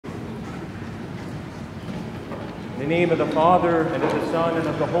In the name of the Father, and of the Son, and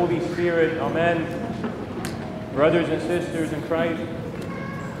of the Holy Spirit. Amen. Brothers and sisters in Christ,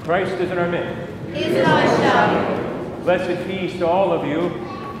 Christ is in our midst. He is in our shadow. Blessed peace to all of you.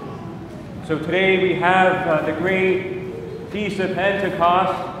 So today we have the great Feast of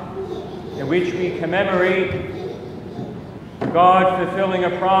Pentecost, in which we commemorate God fulfilling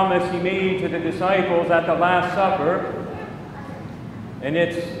a promise He made to the disciples at the Last Supper. And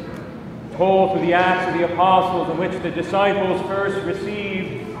it's told through the Acts of the Apostles, in which the disciples first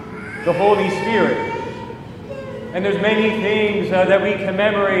received the Holy Spirit. And there's many things that we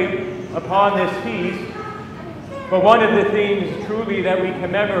commemorate upon this feast, but one of the things truly that we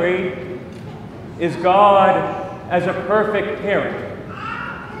commemorate is God as a perfect parent.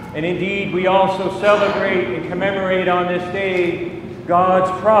 And indeed, we also celebrate and commemorate on this day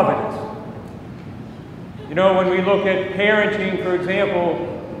God's providence. You know, when we look at parenting, for example,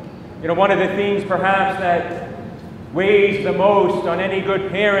 one of the things perhaps that weighs the most on any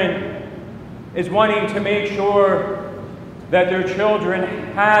good parent is wanting to make sure that their children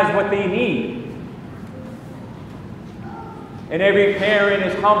has what they need. And every parent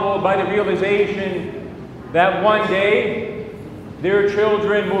is humbled by the realization that one day their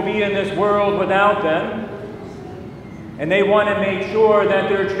children will be in this world without them, and they want to make sure that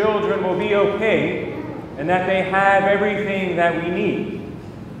their children will be okay and that they have everything that we need.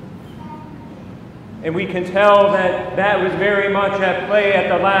 And we can tell that that was very much at play at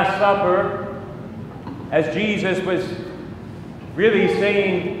the Last Supper, as Jesus was really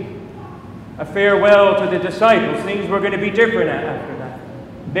saying a farewell to the disciples. Things were going to be different after that.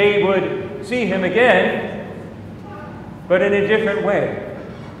 They would see Him again, but in a different way.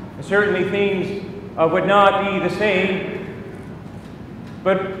 And certainly things would not be the same,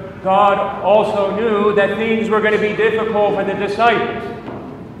 but God also knew that things were going to be difficult for the disciples.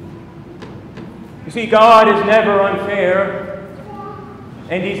 You see, God is never unfair,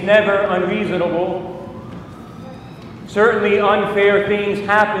 and He's never unreasonable. Certainly unfair things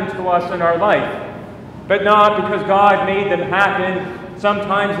happen to us in our life, but not because God made them happen.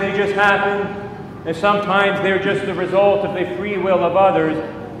 Sometimes they just happen, and sometimes they're just the result of the free will of others.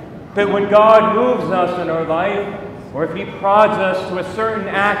 But when God moves us in our life, or if He prods us to a certain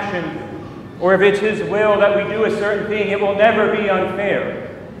action, or if it's His will that we do a certain thing, it will never be unfair.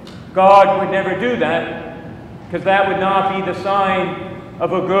 God would never do that, because that would not be the sign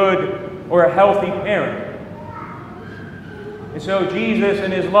of a good or a healthy parent. And so Jesus,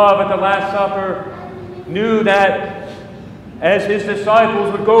 in His love at the Last Supper, knew that as His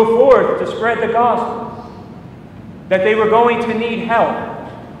disciples would go forth to spread the gospel, that they were going to need help,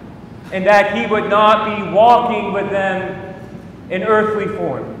 and that He would not be walking with them in earthly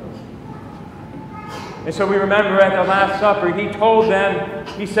form. And so we remember at the Last Supper, He told them,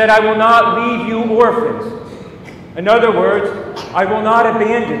 He said, "I will not leave you orphans." In other words, I will not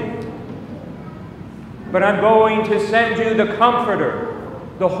abandon you. But I'm going to send you the Comforter,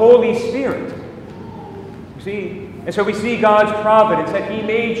 the Holy Spirit. You see? And so we see God's providence, that He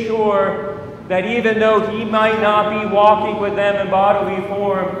made sure that even though He might not be walking with them in bodily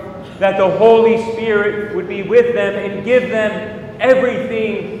form, that the Holy Spirit would be with them and give them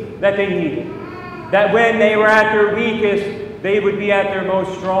everything that they needed. That when they were at their weakest, they would be at their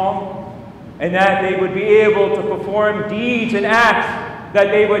most strong, and that they would be able to perform deeds and acts that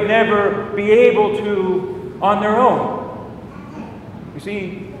they would never be able to on their own. You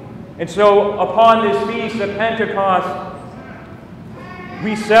see? And so upon this Feast of Pentecost,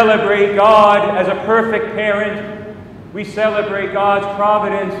 we celebrate God as a perfect parent. We celebrate God's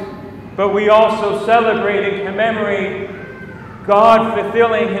providence, but we also celebrate and commemorate God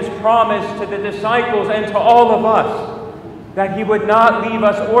fulfilling His promise to the disciples and to all of us, that He would not leave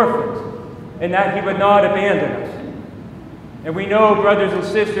us orphans, and that He would not abandon us. And we know, brothers and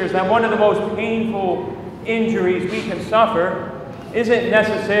sisters, that one of the most painful injuries we can suffer isn't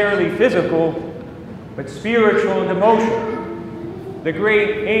necessarily physical, but spiritual and emotional. The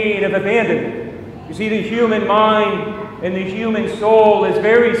great pain of abandonment. You see, the human mind and the human soul is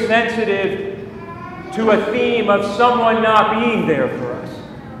very sensitive to a theme of someone not being there for us.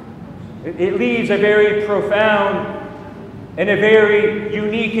 It leaves a very profound and a very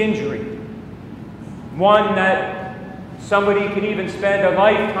unique injury. One that somebody can even spend a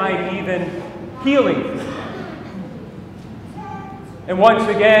lifetime even healing. And once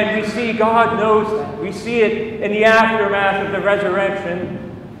again, we see God knows that. We see it in the aftermath of the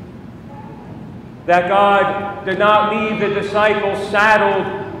resurrection, that God did not leave the disciples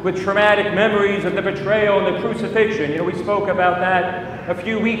saddled with traumatic memories of the betrayal and the crucifixion. We spoke about that a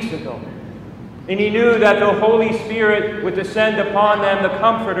few weeks ago. And He knew that the Holy Spirit would descend upon them, the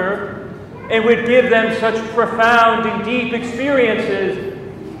Comforter, and would give them such profound and deep experiences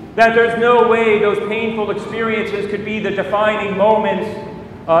that there's no way those painful experiences could be the defining moments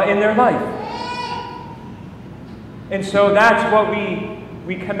in their life. And so that's what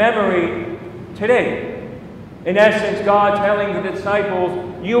we commemorate today. In essence, God telling the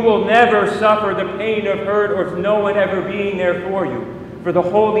disciples, you will never suffer the pain of hurt or no one ever being there for you. For the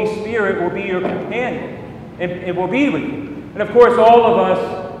Holy Spirit will be your companion and it will be with you. And of course, all of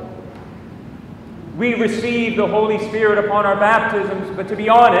us, we receive the Holy Spirit upon our baptisms. But to be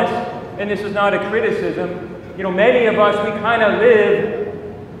honest, and this is not a criticism, many of us, we kind of live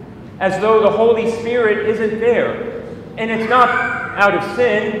as though the Holy Spirit isn't there. And it's not out of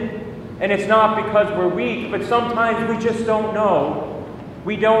sin, and it's not because we're weak, but sometimes we just don't know.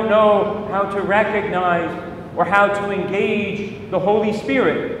 We don't know how to recognize or how to engage the Holy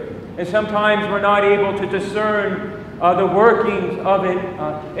Spirit. And sometimes we're not able to discern the workings of it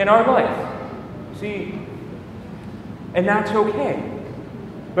in our life. See? And that's okay.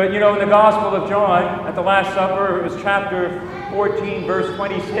 But in the Gospel of John, at the Last Supper, it was chapter 14, verse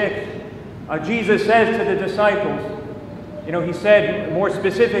 26, Jesus says to the disciples, he said more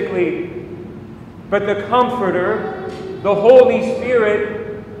specifically, but the Comforter, the Holy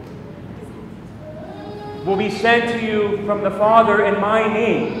Spirit, will be sent to you from the Father in my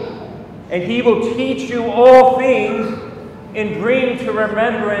name, and he will teach you all things and bring to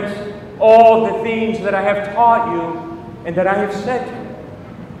remembrance all the things that I have taught you and that I have said to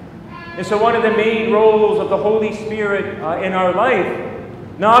you. And so one of the main roles of the Holy Spirit in our life,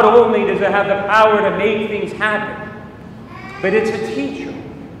 not only does it have the power to make things happen, but it's a teacher,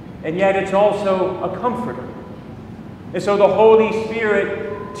 and yet it's also a comforter. And so the Holy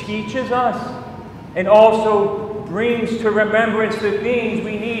Spirit teaches us and also brings to remembrance the things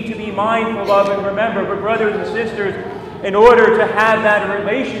we need to be mindful of and remember. But brothers and sisters, in order to have that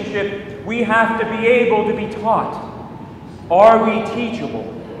relationship, we have to be able to be taught. Are we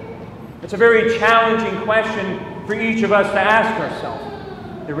teachable? It's a very challenging question for each of us to ask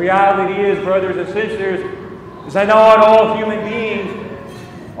ourselves. The reality is, brothers and sisters, is that not all human beings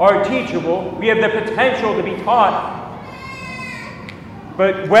are teachable. We have the potential to be taught.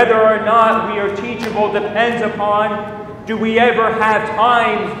 But whether or not we are teachable depends upon, do we ever have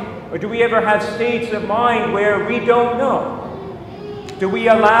times or do we ever have states of mind where we don't know? Do we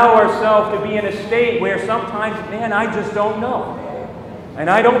allow ourselves to be in a state where sometimes, I just don't know. And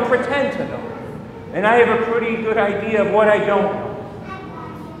I don't pretend to know. And I have a pretty good idea of what I don't know.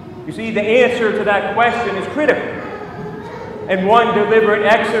 You see, the answer to that question is critical. And one deliberate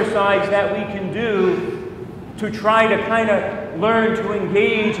exercise that we can do to try to kind of learn to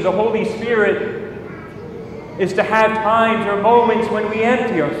engage the Holy Spirit is to have times or moments when we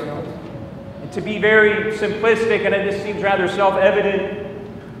empty ourselves. And to be very simplistic, and this seems rather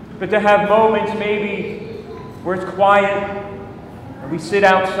self-evident, but to have moments maybe where it's quiet, and we sit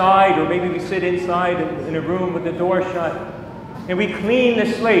outside, or maybe we sit inside in a room with the door shut, and we clean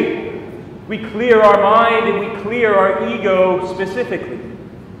the slate. We clear our mind and we clear our ego specifically.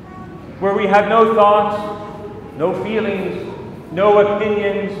 Where we have no thoughts, no feelings, no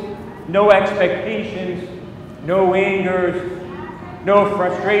opinions, no expectations, no angers, no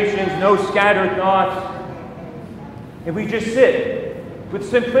frustrations, no scattered thoughts. And we just sit with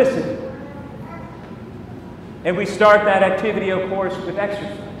simplicity. And we start that activity, of course, with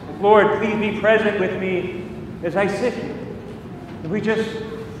exercise. Lord, please be present with me as I sit here. And we just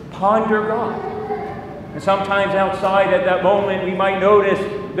ponder God. And sometimes outside at that moment, we might notice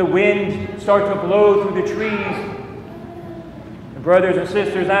the wind start to blow through the trees. And brothers and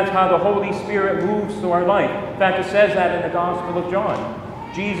sisters, that's how the Holy Spirit moves through our life. In fact, it says that in the Gospel of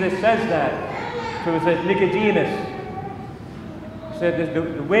John. Jesus says that to Nicodemus. He said,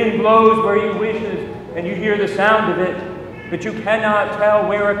 the wind blows where you wishes, and you hear the sound of it, but you cannot tell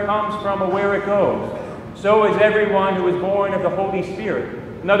where it comes from or where it goes. So is everyone who is born of the Holy Spirit.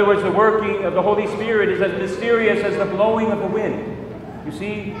 In other words, the working of the Holy Spirit is as mysterious as the blowing of the wind. You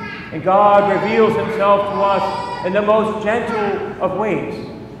see? And God reveals himself to us in the most gentle of ways.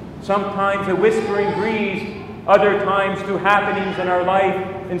 Sometimes a whispering breeze, other times through happenings in our life,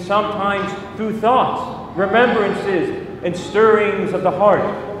 and sometimes through thoughts, remembrances, and stirrings of the heart.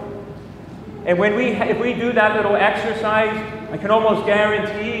 And if we do that little exercise, I can almost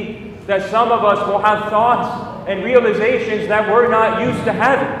guarantee that some of us will have thoughts and realizations that we're not used to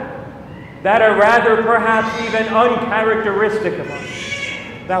having, that are rather perhaps even uncharacteristic of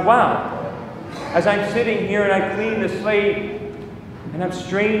us. That, wow, as I'm sitting here and I clean the slate and I'm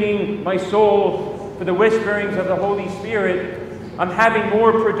straining my soul for the whisperings of the Holy Spirit, I'm having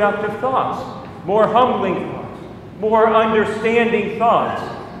more productive thoughts, more humbling thoughts, more understanding thoughts.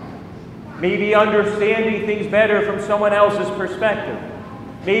 Maybe understanding things better from someone else's perspective.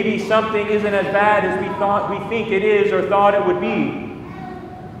 Maybe something isn't as bad as we think it is or thought it would be.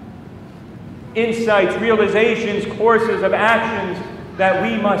 Insights, realizations, courses of actions that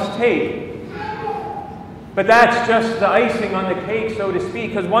we must take. But that's just the icing on the cake, so to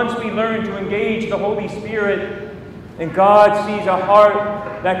speak, because once we learn to engage the Holy Spirit and God sees a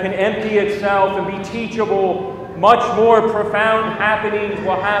heart that can empty itself and be teachable, much more profound happenings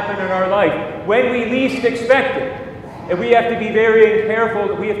will happen in our life when we least expect it. And we have to be very careful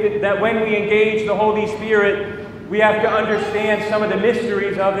that when we engage the Holy Spirit, we have to understand some of the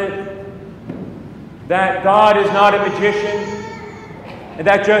mysteries of it, that God is not a magician, and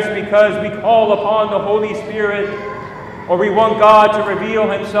that just because we call upon the Holy Spirit or we want God to reveal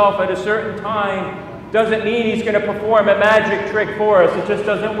himself at a certain time doesn't mean he's going to perform a magic trick for us. It just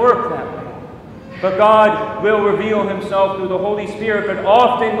doesn't work that way. But God will reveal himself through the Holy Spirit, but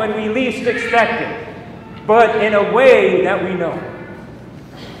often when we least expect it, but in a way that we know.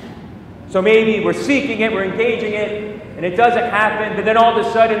 So maybe we're seeking it, we're engaging it, and it doesn't happen, but then all of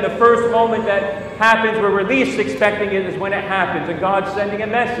a sudden the first moment that happens where we're least expecting it is when it happens, and God's sending a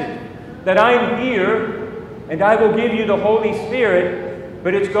message that I'm here and I will give you the Holy Spirit,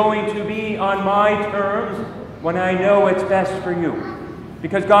 but it's going to be on my terms when I know it's best for you.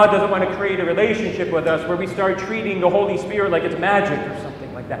 Because God doesn't want to create a relationship with us where we start treating the Holy Spirit like it's magic or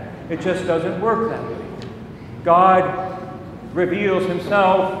something like that. It just doesn't work that way. God reveals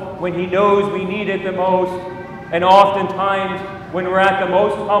himself when he knows we need it the most, and oftentimes when we're at the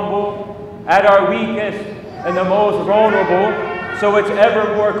most humble, at our weakest, and the most vulnerable, so it's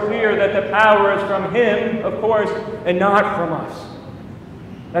ever more clear that the power is from him, of course, and not from us.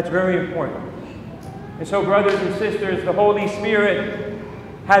 That's very important. And so, brothers and sisters, the Holy Spirit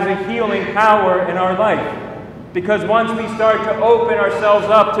has a healing power in our life. Because once we start to open ourselves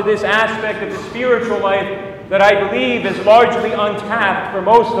up to this aspect of the spiritual life that I believe is largely untapped for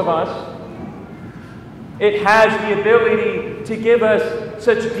most of us, it has the ability to give us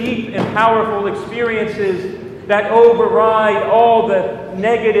such deep and powerful experiences that override all the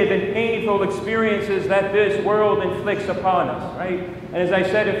negative and painful experiences that this world inflicts upon us, right? And as I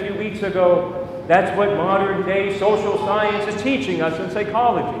said a few weeks ago, that's what modern day social science is teaching us in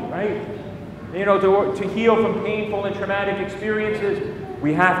psychology, right? You know, to heal from painful and traumatic experiences,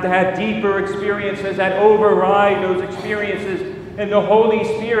 we have to have deeper experiences that override those experiences. And the Holy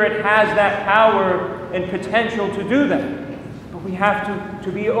Spirit has that power and potential to do that. But we have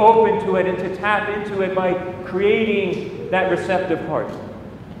to be open to it and to tap into it by creating that receptive heart.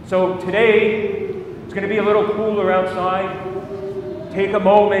 So today, it's going to be a little cooler outside. Take a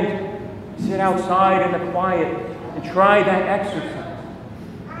moment, sit outside in the quiet, and try that exercise.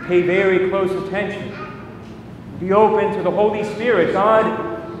 Pay very close attention. Be open to the Holy Spirit.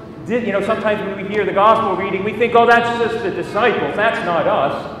 God did, sometimes when we hear the gospel reading, we think, oh, that's just the disciples. That's not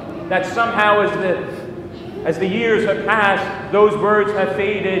us. That somehow as the years have passed, those words have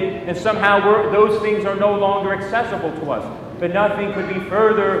faded, and somehow those things are no longer accessible to us. But nothing could be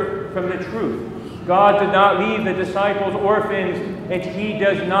further from the truth. God did not leave the disciples orphans, and he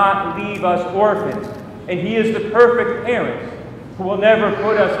does not leave us orphans. And he is the perfect parent who will never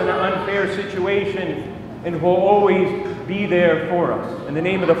put us in an unfair situation and will always be there for us. In the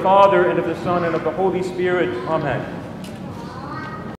name of the Father, and of the Son, and of the Holy Spirit, amen.